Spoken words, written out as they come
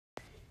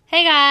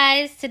Hey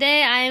guys,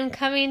 today I am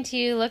coming to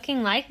you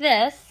looking like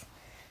this.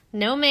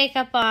 No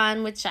makeup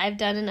on, which I've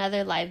done in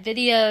other live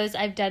videos.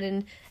 I've done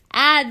in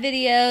ad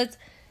videos.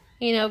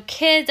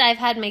 Kids, I've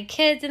had my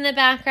kids in the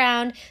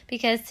background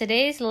because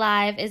today's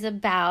live is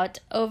about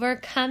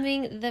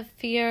overcoming the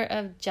fear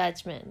of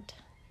judgment.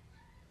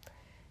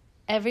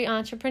 Every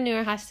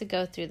entrepreneur has to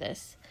go through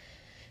this.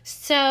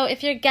 So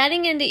if you're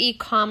getting into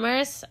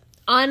e-commerce,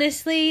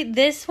 honestly,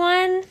 this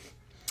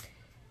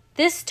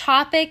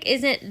topic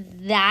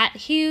isn't that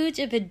huge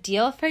of a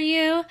deal for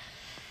you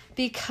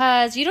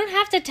because you don't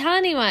have to tell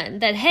anyone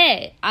that,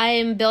 hey, I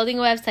am building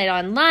a website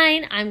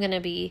online. I'm going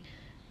to be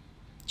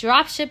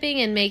drop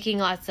shipping and making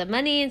lots of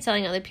money and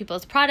selling other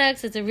people's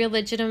products. It's a real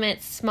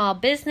legitimate small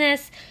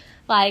business.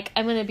 I'm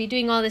going to be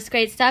doing all this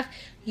great stuff.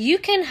 You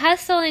can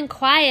hustle in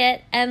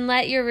quiet and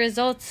let your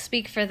results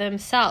speak for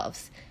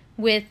themselves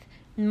with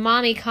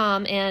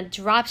mommycom and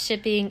drop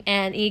shipping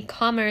and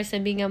e-commerce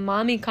and being a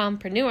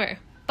mommycompreneur.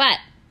 But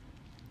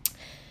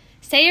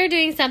say you're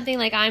doing something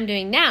like I'm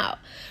doing now,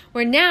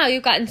 where now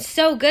you've gotten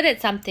so good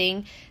at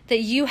something that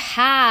you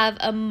have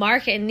a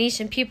market and niche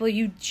and people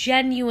you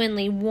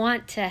genuinely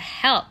want to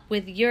help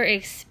with your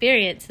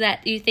experience,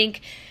 that you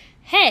think,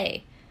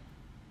 hey,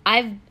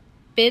 I've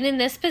been in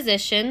this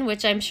position,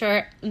 which I'm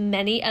sure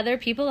many other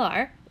people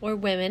are, or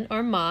women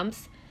or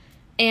moms,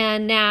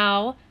 and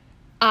now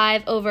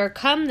I've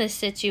overcome this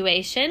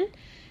situation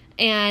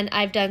and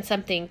I've done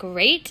something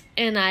great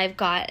and I've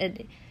got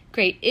a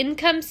great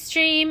income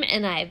stream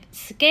and I've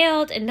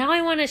scaled, and now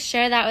I want to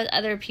share that with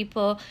other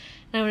people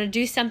and I want to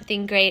do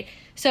something great.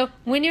 So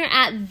when you're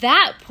at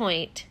that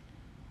point,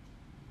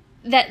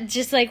 that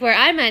just like where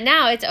I'm at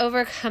now, it's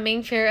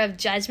overcoming fear of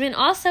judgment.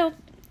 Also,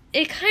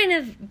 it kind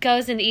of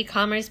goes into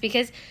e-commerce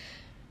because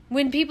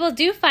when people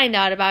do find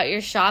out about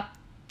your shop,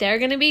 they're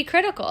going to be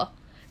critical.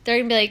 They're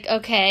going to be like,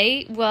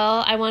 okay,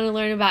 well, I want to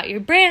learn about your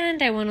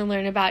brand. I want to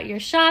learn about your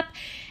shop.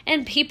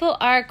 And people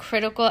are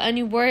critical, and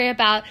you worry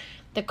about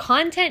the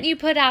content you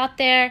put out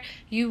there.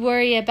 You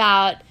worry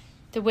about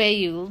the way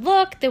you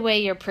look, the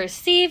way you're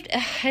perceived.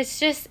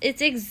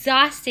 It's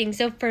exhausting.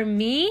 So for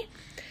me,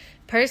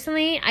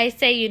 personally, I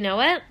say, you know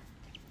what?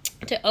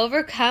 To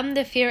overcome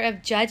the fear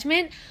of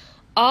judgment,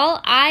 all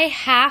I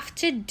have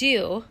to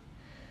do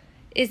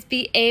is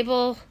be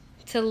able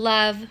to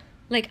love.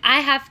 I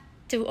have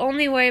to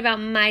only worry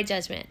about my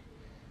judgment.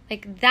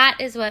 That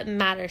is what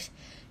matters.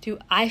 Do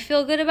I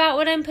feel good about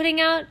what I'm putting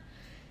out?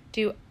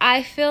 Do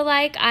I feel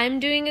like I'm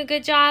doing a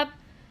good job?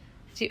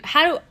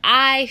 How do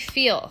I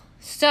feel?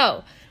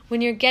 So when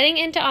you're getting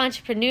into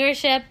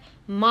entrepreneurship,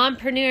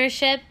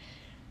 mompreneurship,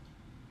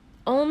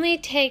 only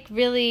take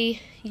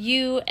really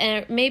you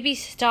and maybe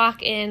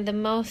stock in the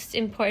most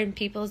important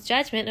people's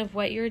judgment of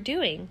what you're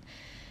doing.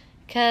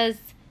 Because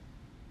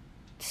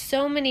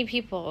so many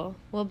people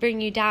will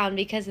bring you down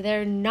because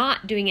they're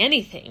not doing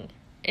anything.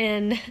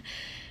 And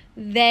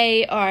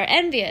they are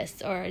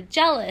envious or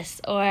jealous,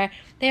 or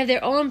they have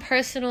their own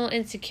personal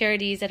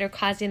insecurities that are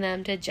causing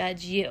them to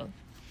judge you.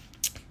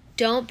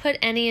 Don't put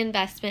any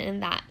investment in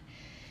that.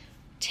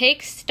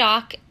 Take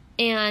stock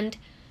and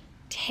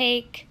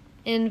take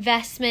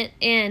investment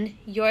in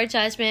your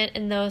judgment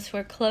and those who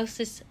are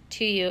closest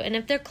to you. And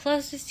if they're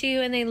closest to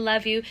you and they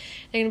love you,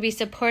 they're going to be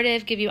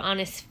supportive, give you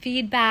honest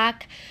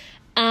feedback.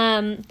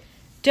 Don't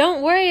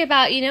worry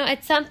about,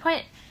 at some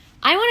point,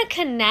 I want to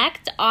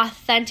connect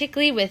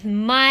authentically with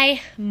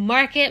my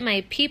market,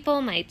 my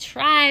people, my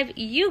tribe,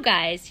 you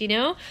guys,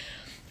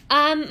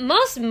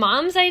 Most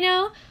moms I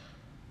know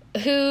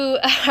who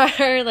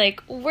are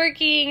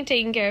working,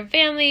 taking care of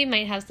family,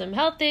 might have some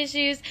health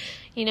issues,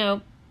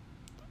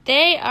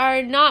 they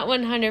are not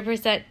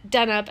 100%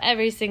 done up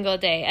every single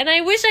day. And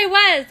I wish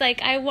I was.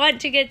 I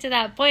want to get to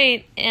that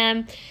point,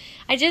 and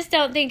I just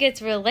don't think it's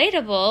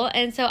relatable.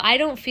 And so I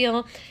don't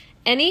feel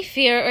any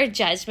fear or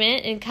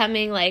judgment in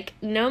coming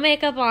no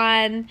makeup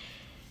on,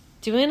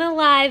 doing a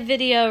live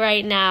video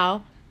right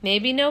now.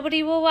 Maybe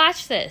nobody will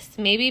watch this.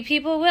 Maybe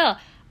people will.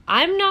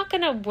 I'm not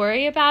going to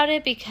worry about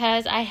it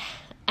because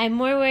I'm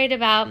more worried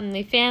about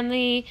my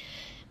family,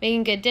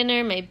 making good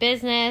dinner, my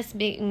business,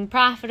 being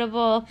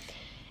profitable.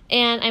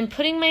 And I'm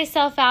putting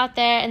myself out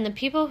there, and the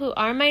people who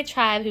are my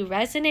tribe, who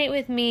resonate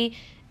with me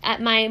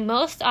at my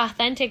most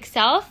authentic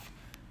self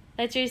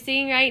that you're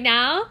seeing right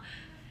now,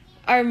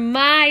 are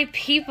my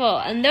people.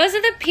 And those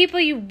are the people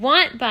you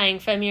want buying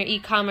from your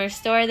e-commerce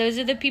store. Those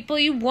are the people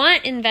you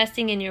want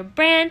investing in your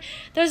brand.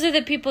 Those are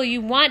the people you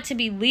want to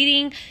be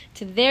leading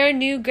to their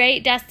new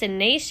great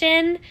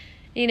destination.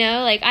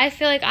 I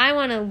feel like I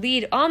want to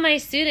lead all my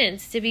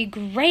students to be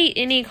great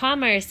in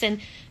e-commerce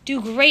and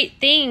do great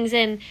things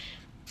and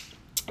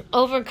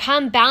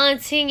overcome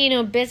balancing,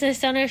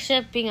 business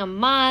ownership, being a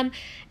mom,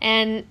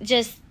 and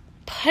just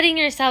putting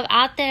yourself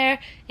out there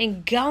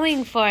and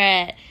going for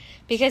it.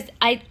 Because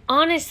I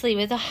honestly,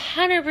 with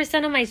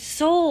 100% of my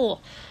soul,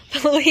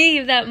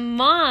 believe that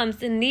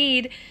moms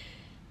need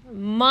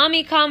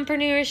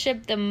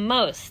mommycompreneurship the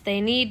most.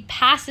 They need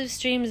passive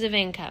streams of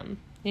income,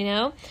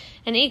 And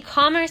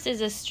e-commerce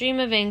is a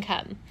stream of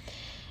income.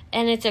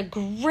 And it's a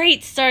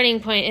great starting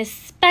point,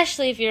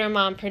 especially if you're a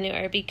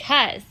mompreneur,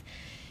 because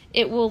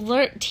it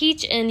will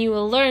teach and you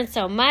will learn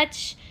so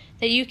much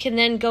that you can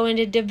then go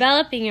into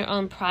developing your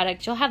own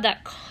product. You'll have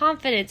that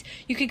confidence.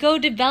 You could go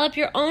develop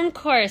your own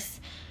course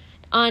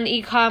on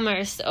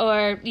e-commerce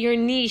or your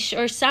niche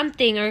or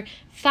something, or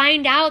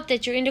find out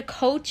that you're into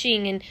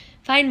coaching and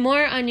find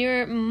more on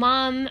your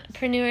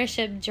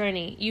mompreneurship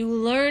journey. You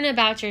learn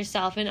about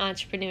yourself in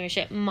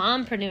entrepreneurship,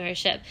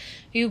 mompreneurship.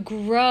 You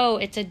grow.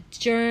 It's a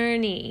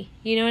journey.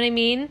 You know what I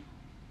mean?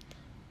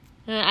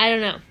 I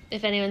don't know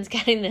if anyone's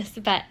getting this,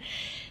 but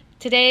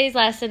today's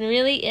lesson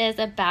really is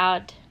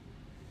about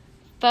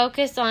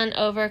focus on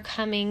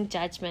overcoming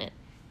judgment.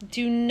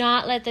 Do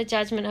not let the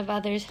judgment of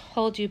others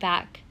hold you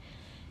back.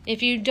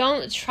 If you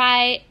don't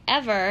try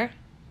ever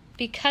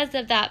because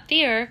of that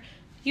fear,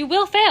 you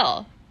will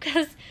fail.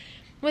 Because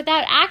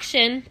without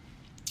action,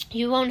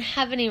 you won't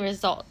have any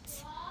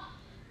results.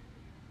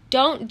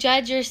 Don't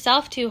judge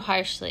yourself too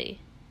harshly.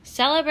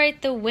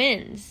 Celebrate the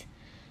wins.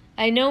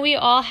 I know we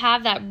all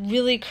have that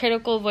really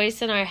critical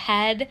voice in our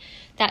head,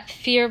 that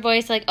fear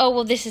voice, like, oh,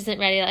 well, this isn't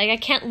ready. Like, I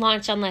can't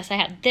launch unless I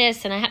have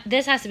this, and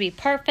this has to be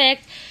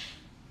perfect.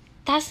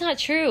 That's not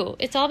true.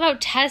 It's all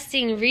about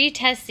testing,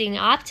 retesting,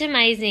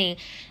 optimizing,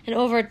 and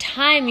over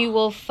time, you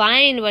will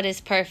find what is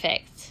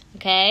perfect,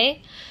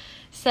 okay?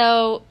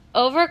 So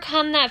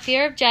overcome that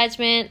fear of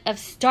judgment, of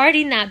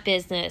starting that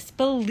business,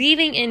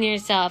 believing in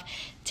yourself,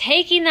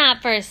 taking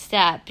that first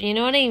step. You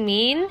know what I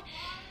mean?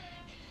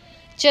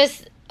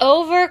 Just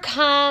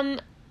overcome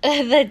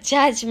the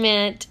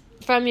judgment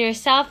from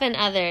yourself and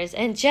others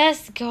and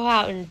just go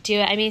out and do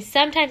it. I mean,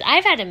 sometimes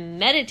I've had to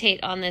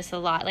meditate on this a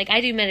lot. Like,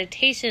 I do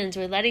meditations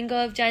where letting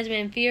go of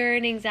judgment, fear,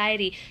 and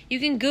anxiety. You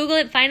can Google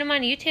it, find them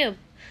on YouTube.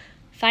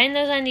 Find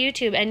those on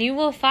YouTube, and you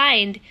will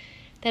find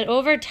that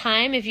over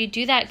time, if you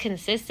do that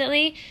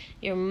consistently,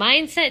 your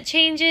mindset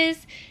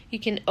changes, you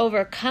can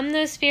overcome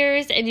those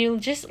fears, and you'll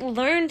just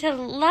learn to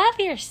love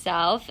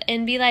yourself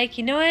and be like,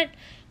 you know what?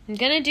 I'm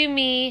going to do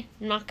me.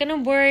 I'm not going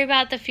to worry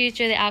about the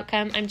future, the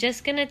outcome. I'm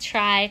just going to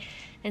try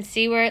and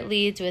see where it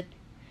leads with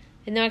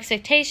no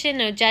expectation,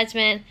 no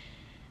judgment,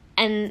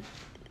 and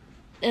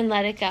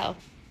let it go.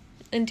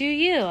 And do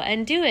you,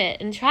 and do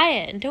it, and try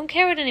it, and don't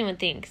care what anyone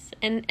thinks.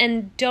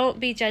 And don't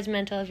be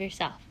judgmental of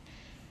yourself.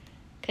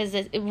 Because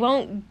it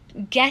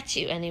won't get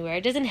you anywhere.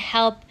 It doesn't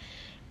help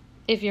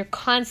if you're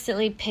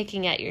constantly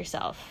picking at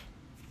yourself.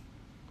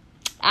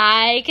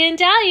 I can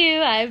tell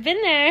you, I've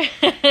been there.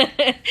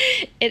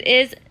 It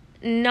is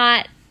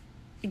not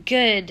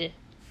good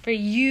for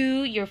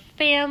you, your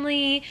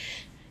family,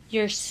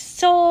 your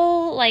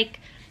soul, like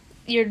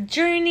your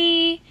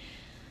journey.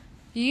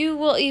 You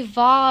will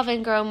evolve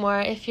and grow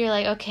more if you're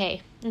like,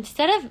 okay,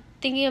 instead of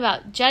thinking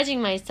about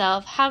judging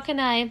myself, how can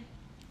I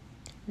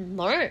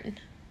learn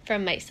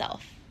from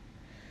myself?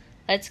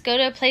 Let's go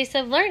to a place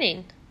of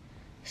learning.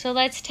 So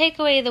let's take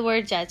away the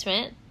word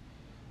judgment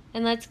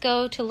and let's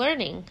go to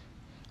learning.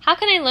 How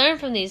can I learn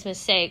from these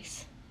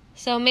mistakes?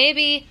 So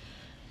maybe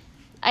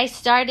I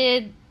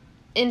started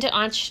into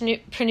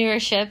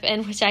entrepreneurship,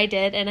 and which I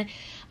did, and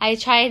I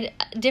tried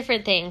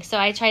different things. So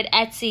I tried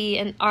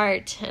Etsy and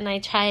art, and I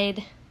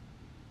tried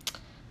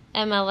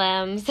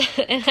MLMs.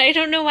 And I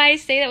don't know why I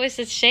say that with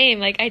such shame.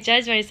 Like, I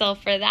judge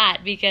myself for that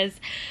because,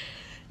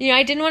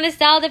 I didn't want to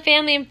sell to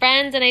family and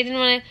friends, and I didn't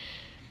want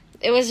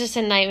to, it was just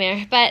a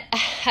nightmare. But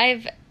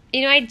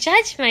I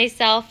judged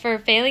myself for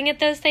failing at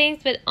those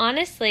things, but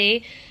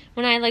honestly,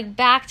 when I look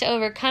back to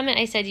overcome it,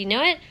 I said, you know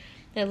what?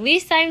 At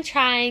least I'm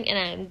trying, and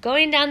I'm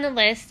going down the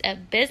list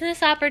of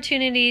business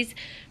opportunities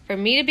for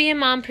me to be a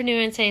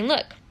mompreneur and saying,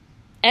 look,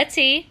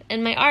 Etsy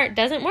and my art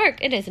doesn't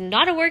work. It is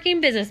not a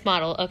working business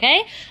model,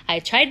 okay? I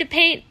tried to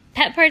paint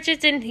pet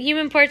portraits and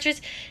human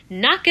portraits,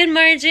 not good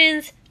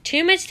margins,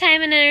 too much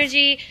time and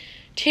energy,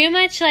 too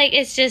much,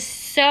 it's just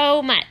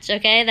so much,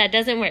 okay? That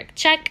doesn't work.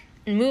 Check,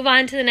 and move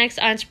on to the next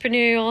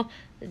entrepreneurial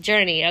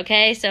journey,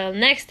 okay? So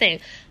next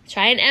thing.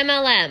 Try an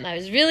MLM. I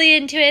was really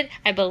into it.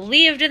 I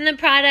believed in the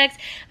product.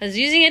 I was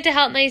using it to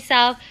help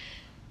myself.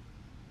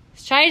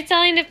 Tried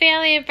selling to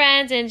family and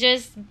friends and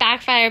just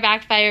backfire. And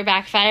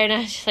I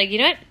was just like, you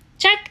know what?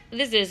 Check.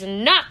 This is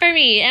not for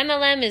me.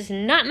 MLM is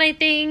not my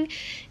thing.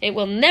 It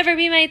will never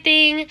be my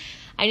thing.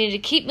 I need to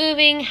keep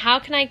moving. How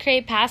can I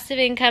create passive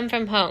income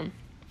from home?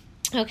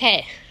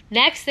 Okay.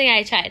 Next thing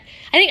I tried,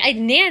 I think I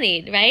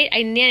nannied, right?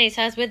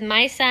 So I was with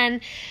my son,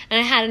 and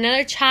I had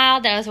another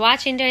child that I was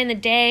watching during the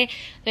day.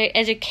 Very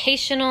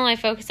educational. I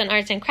focused on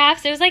arts and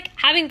crafts. It was like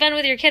having fun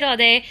with your kid all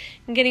day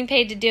and getting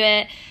paid to do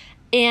it.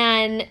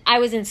 And I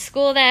was in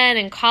school then,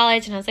 in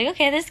college, and I was like,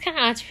 okay, this is kind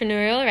of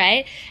entrepreneurial,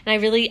 right?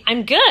 And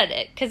I'm good at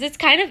it because it's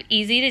kind of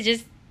easy to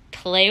just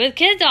play with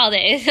kids all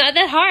day. It's not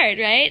that hard,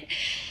 right?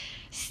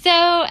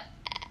 So,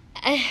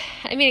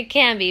 it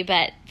can be,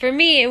 but for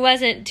me, it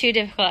wasn't too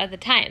difficult at the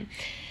time.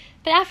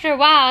 But after a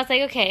while, I was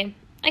like, okay,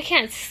 I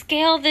can't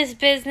scale this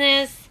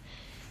business.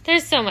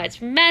 There's so much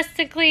mess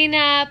to clean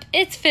up.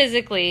 It's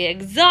physically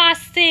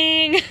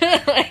exhausting.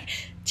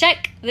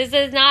 check. This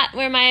is not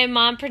where my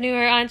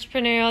mompreneur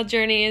entrepreneurial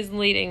journey is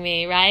leading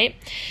me, right?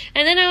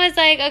 And then I was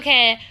like,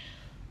 okay,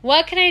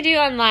 what can I do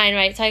online,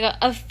 right? So I go,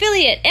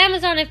 affiliate,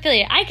 Amazon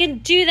affiliate. I can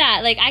do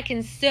that. Like, I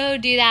can so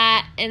do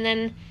that. And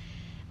then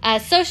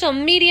social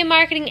media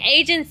marketing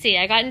agency.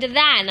 I got into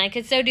that, and I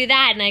could so do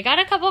that. And I got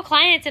a couple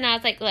clients, and I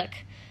was like, look,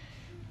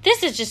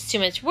 this is just too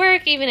much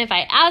work. Even if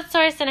I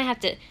outsource, then I have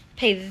to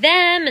pay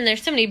them, and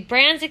there's so many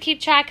brands to keep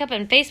track of,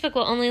 and Facebook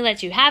will only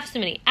let you have so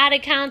many ad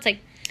accounts. Like,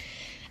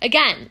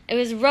 again, it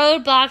was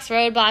roadblocks. So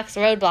I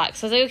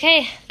was like,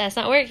 okay, that's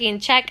not working.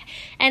 Check.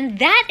 And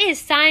that is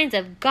signs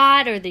of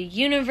God or the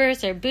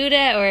universe or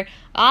Buddha or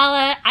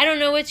Allah. I don't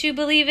know what you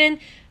believe in,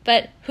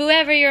 but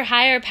whoever your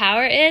higher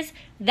power is,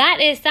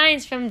 that is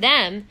signs from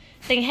them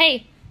saying,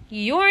 hey,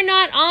 you're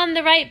not on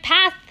the right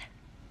path.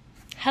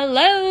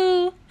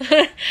 Hello.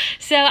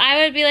 So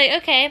I would be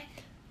like, okay,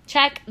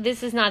 check,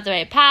 this is not the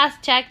right path.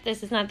 Check,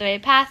 this is not the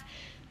right path.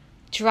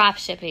 Drop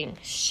shipping,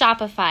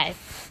 Shopify.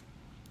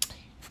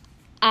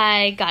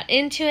 I got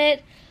into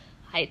it.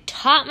 I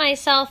taught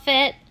myself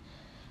it.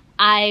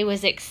 I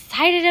was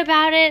excited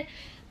about it.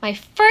 My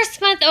first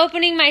month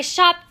opening my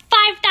shop,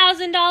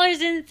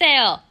 $5,000 in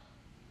sale.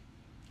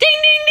 Ding,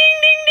 ding, ding,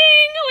 ding, ding.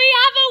 We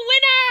have a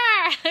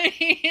winner. I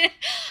mean,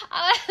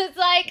 I was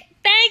like,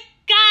 thank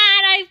God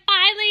I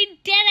finally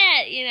did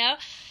it, you know.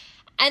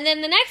 And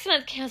then the next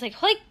month came, I was like,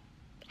 holy,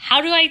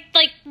 how do I,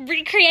 like,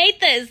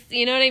 recreate this?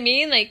 You know what I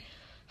mean? Like,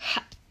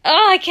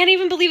 oh, I can't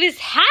even believe it's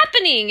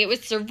happening. It was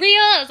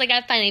surreal. I was like,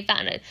 I finally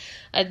found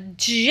a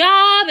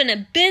job and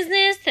a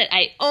business that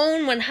I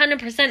own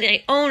 100%.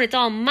 I own. It's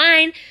all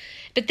mine.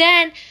 But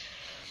then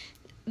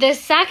the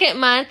second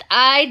month,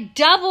 I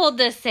doubled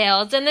the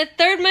sales. And the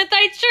third month,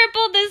 I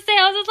tripled the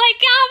sales. It's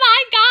like, oh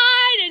my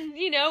God. And,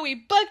 you know, we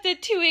booked a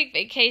 2-week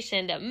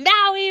vacation to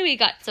Maui. We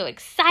got so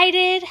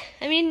excited.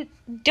 I mean,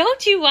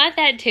 don't you want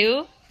that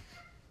too?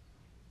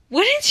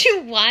 Wouldn't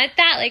you want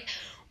that? Like,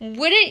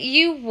 wouldn't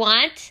you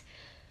want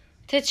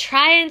to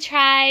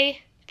try,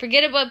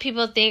 forget about what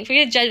people think,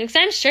 forget judgment, because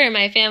I'm sure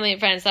my family and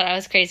friends thought I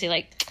was crazy,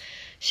 like,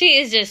 she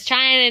is just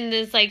trying, and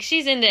it's like,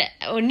 she's into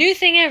a new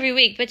thing every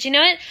week, but you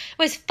know what,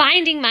 I was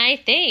finding my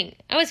thing,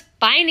 I was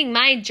finding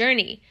my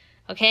journey,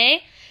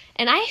 okay,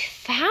 and I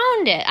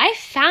found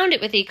it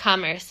with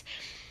e-commerce,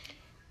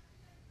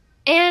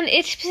 and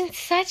it's been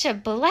such a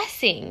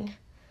blessing.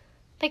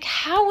 Like,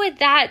 how would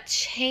that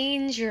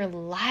change your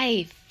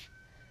life?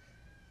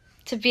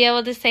 To be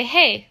able to say,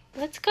 hey,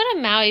 let's go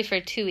to Maui for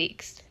 2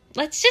 weeks.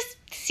 Let's just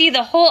see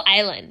the whole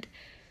island.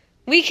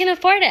 We can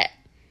afford it.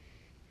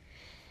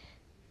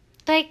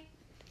 Like,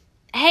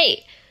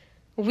 hey,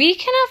 we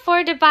can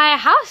afford to buy a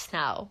house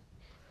now.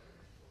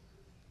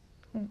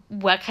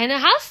 What kind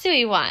of house do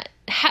we want?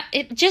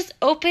 It just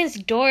opens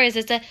doors.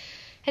 It's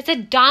a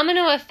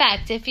domino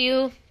effect. If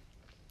you,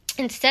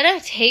 instead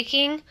of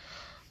taking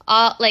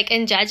all, like,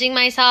 and judging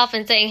myself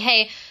and saying,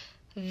 hey,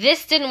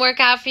 this didn't work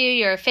out for you,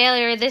 you're a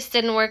failure, this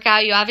didn't work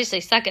out, you obviously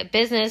suck at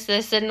business,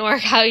 this didn't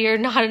work out, you're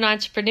not an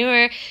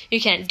entrepreneur, you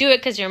can't do it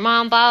because your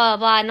mom, blah, blah,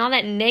 blah, and all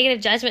that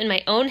negative judgment in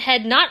my own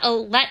head,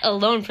 let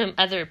alone from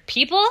other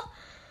people,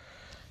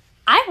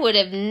 I would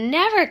have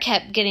never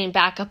kept getting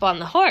back up on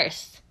the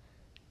horse.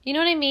 You know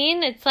what I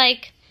mean? It's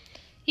like,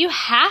 you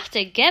have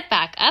to get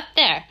back up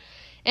there.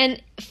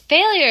 And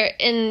failure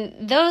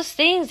in those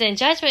things and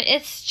judgment,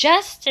 it's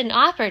just an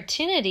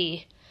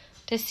opportunity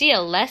to see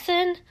a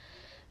lesson,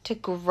 to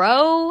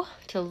grow,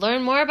 to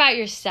learn more about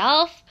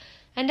yourself,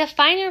 and to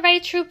find your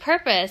right true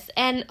purpose.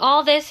 And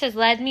all this has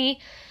led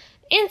me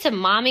into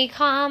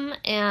eCom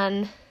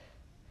and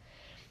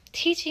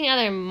teaching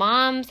other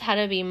moms how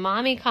to be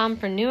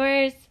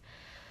mompreneurs.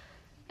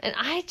 And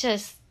I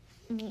just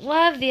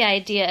love the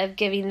idea of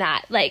giving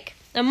that, like,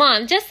 a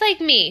mom, just like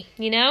me,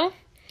 you know?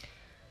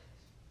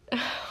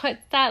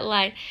 What's that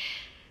line?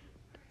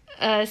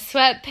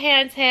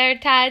 Sweatpants, hair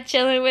tied,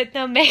 chilling with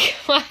no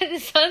makeup on.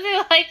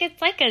 Something like,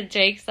 it's like a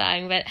Drake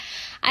song, but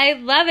I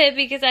love it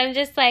because I'm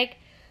just like,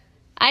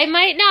 I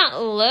might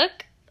not look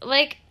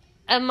like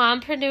a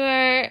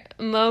mompreneur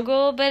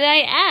mogul, but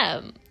I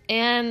am.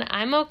 And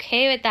I'm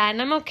okay with that.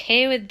 And I'm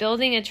okay with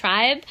building a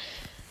tribe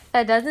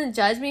that doesn't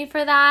judge me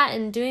for that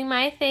and doing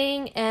my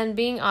thing and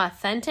being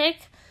authentic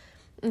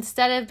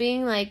instead of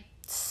being like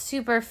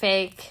super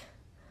fake.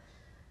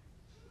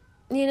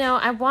 You know,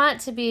 I want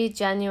to be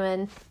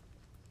genuine.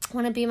 I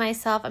want to be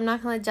myself. I'm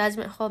not going to let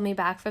judgment hold me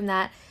back from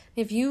that.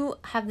 If you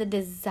have the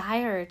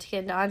desire to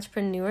get into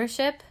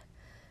entrepreneurship,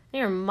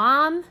 you're a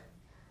mom,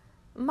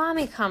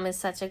 eCom is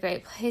such a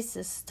great place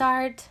to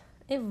start.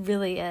 It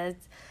really is.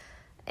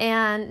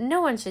 And no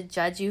one should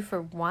judge you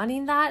for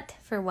wanting that,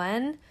 for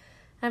one.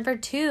 And for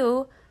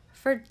two,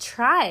 for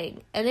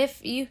trying. And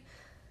if you,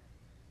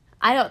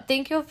 I don't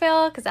think you'll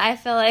fail because I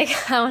feel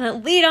like I want to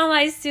lead all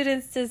my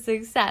students to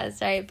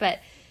success, right? But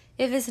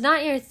if it's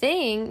not your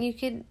thing, you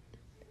could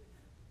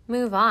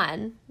move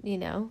on, you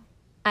know.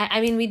 I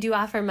mean, we do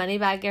offer money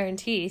back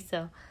guarantee,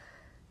 so,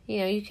 you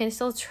know, you can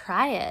still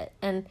try it.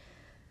 And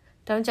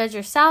don't judge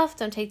yourself,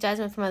 don't take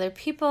judgment from other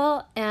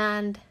people.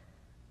 And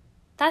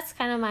that's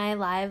kind of my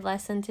live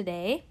lesson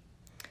today.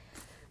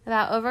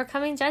 about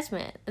overcoming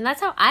judgment. And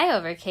that's how I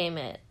overcame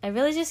it. I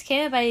really just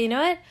came it by, you know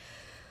what?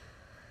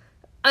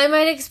 I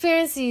might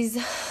experience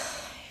these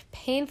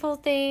painful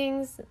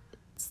things,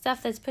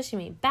 stuff that's pushing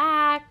me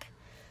back,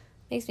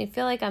 makes me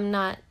feel like I'm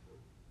not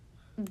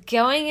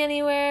going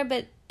anywhere.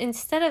 But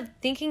instead of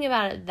thinking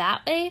about it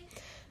that way,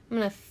 I'm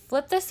going to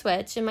flip the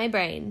switch in my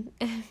brain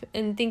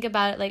and think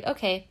about it like,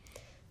 okay,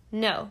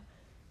 no,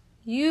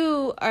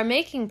 you are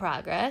making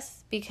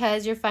progress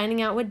because you're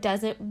finding out what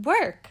doesn't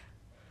work.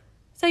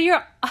 So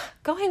you're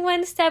going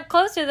one step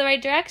closer to the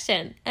right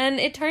direction. And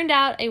it turned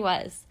out it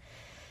was.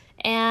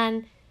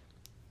 And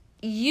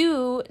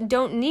you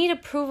don't need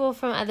approval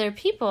from other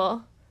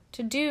people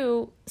to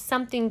do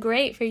something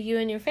great for you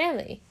and your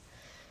family.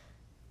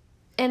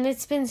 And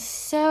it's been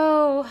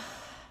so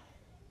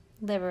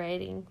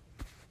liberating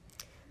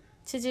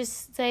to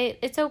just say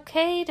it's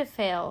okay to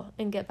fail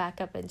and get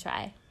back up and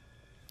try.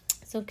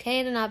 It's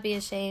okay to not be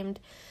ashamed.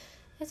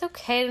 It's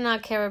okay to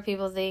not care what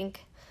people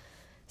think.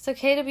 It's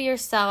okay to be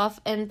yourself,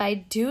 and by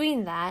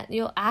doing that,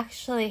 you'll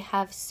actually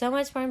have so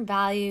much more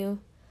value,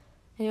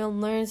 and you'll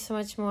learn so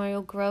much more,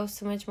 you'll grow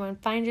so much more, and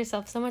find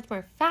yourself so much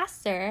more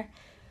faster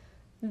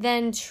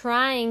than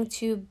trying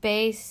to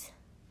base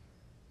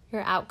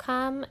your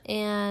outcome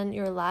and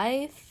your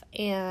life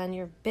and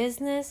your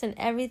business and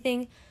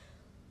everything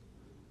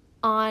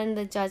on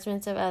the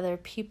judgments of other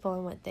people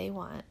and what they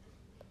want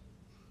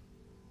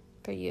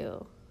for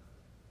you.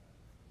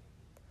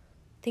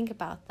 Think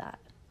about that.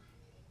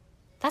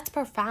 That's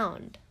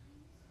profound.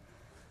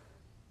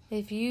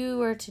 If you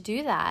were to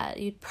do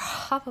that, you'd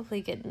probably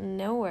get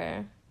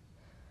nowhere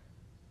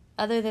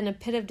other than a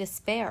pit of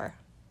despair.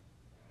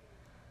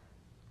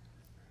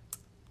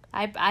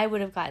 I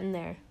would have gotten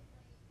there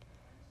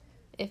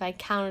if I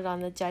counted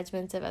on the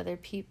judgments of other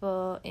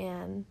people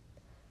and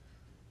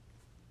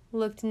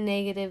looked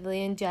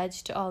negatively and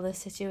judged all the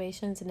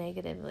situations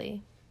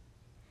negatively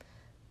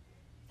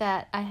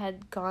that I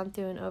had gone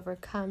through and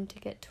overcome to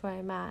get to where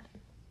I'm at.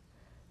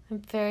 I'm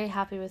very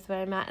happy with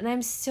where I'm at, and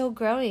I'm still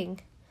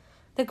growing.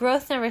 The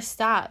growth never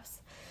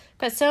stops.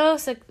 But so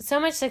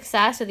much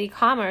success with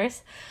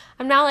e-commerce,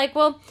 I'm now like,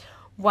 well,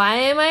 why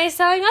am I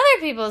selling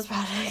other people's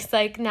products?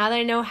 Like, now that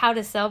I know how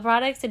to sell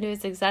products and do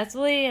it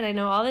successfully, and I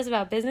know all this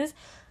about business,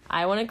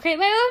 I want to create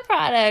my own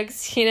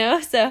products, you know?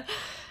 So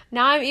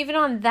now I'm even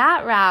on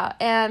that route.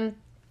 And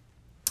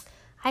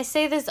I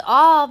say this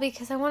all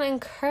because I want to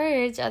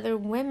encourage other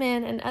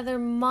women and other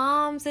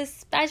moms,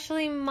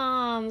 especially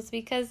moms,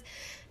 because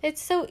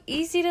it's so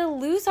easy to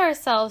lose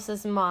ourselves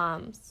as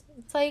moms.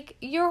 It's like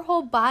your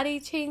whole body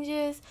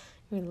changes,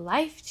 your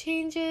life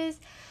changes,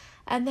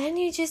 and then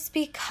you just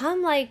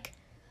become like,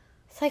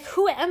 it's like,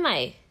 who am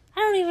I? I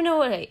don't even know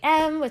what I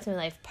am. What's my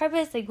life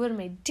purpose? Like, what am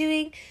I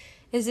doing?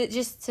 Is it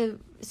just to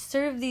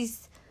serve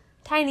these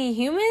tiny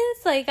humans?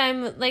 Like,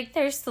 I'm like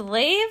their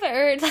slave?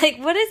 Or like,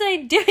 what is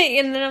I doing?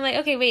 And then I'm like,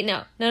 okay, wait,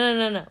 no.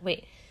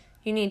 Wait,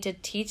 you need to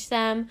teach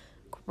them,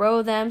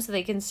 grow them so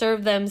they can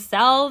serve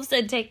themselves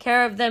and take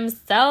care of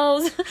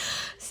themselves.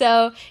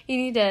 So you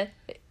need to,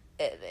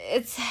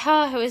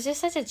 it was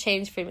just such a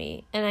change for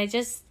me. And I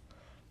just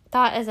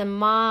thought as a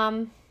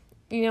mom,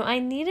 you know, I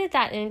needed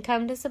that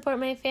income to support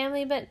my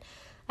family, but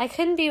I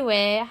couldn't be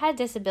away. I had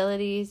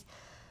disabilities.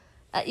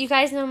 You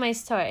guys know my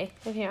story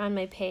if you're on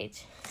my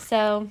page.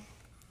 So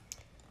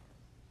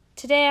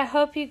today I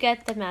hope you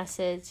get the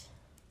message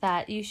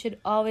that you should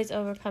always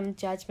overcome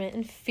judgment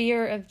and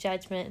fear of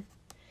judgment.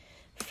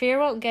 Fear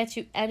won't get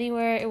you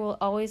anywhere. It will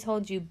always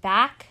hold you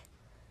back.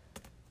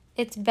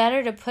 It's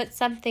better to put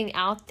something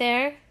out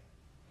there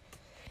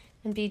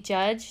and be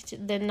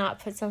judged than not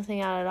put something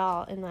out at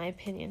all, in my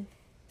opinion.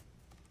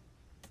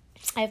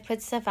 I've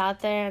put stuff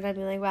out there and I've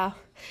been like, wow,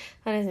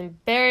 that is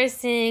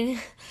embarrassing.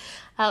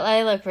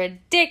 I look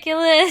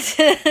ridiculous.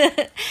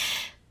 But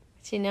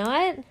you know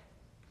what?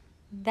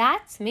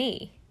 That's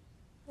me.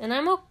 And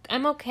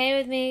I'm okay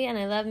with me, and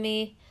I love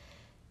me,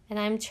 and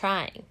I'm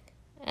trying.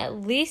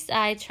 At least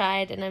I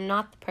tried, and I'm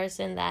not the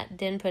person that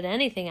didn't put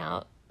anything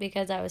out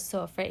because I was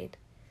so afraid.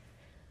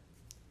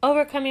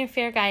 Overcome your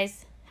fear,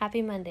 guys.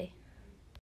 Happy Monday.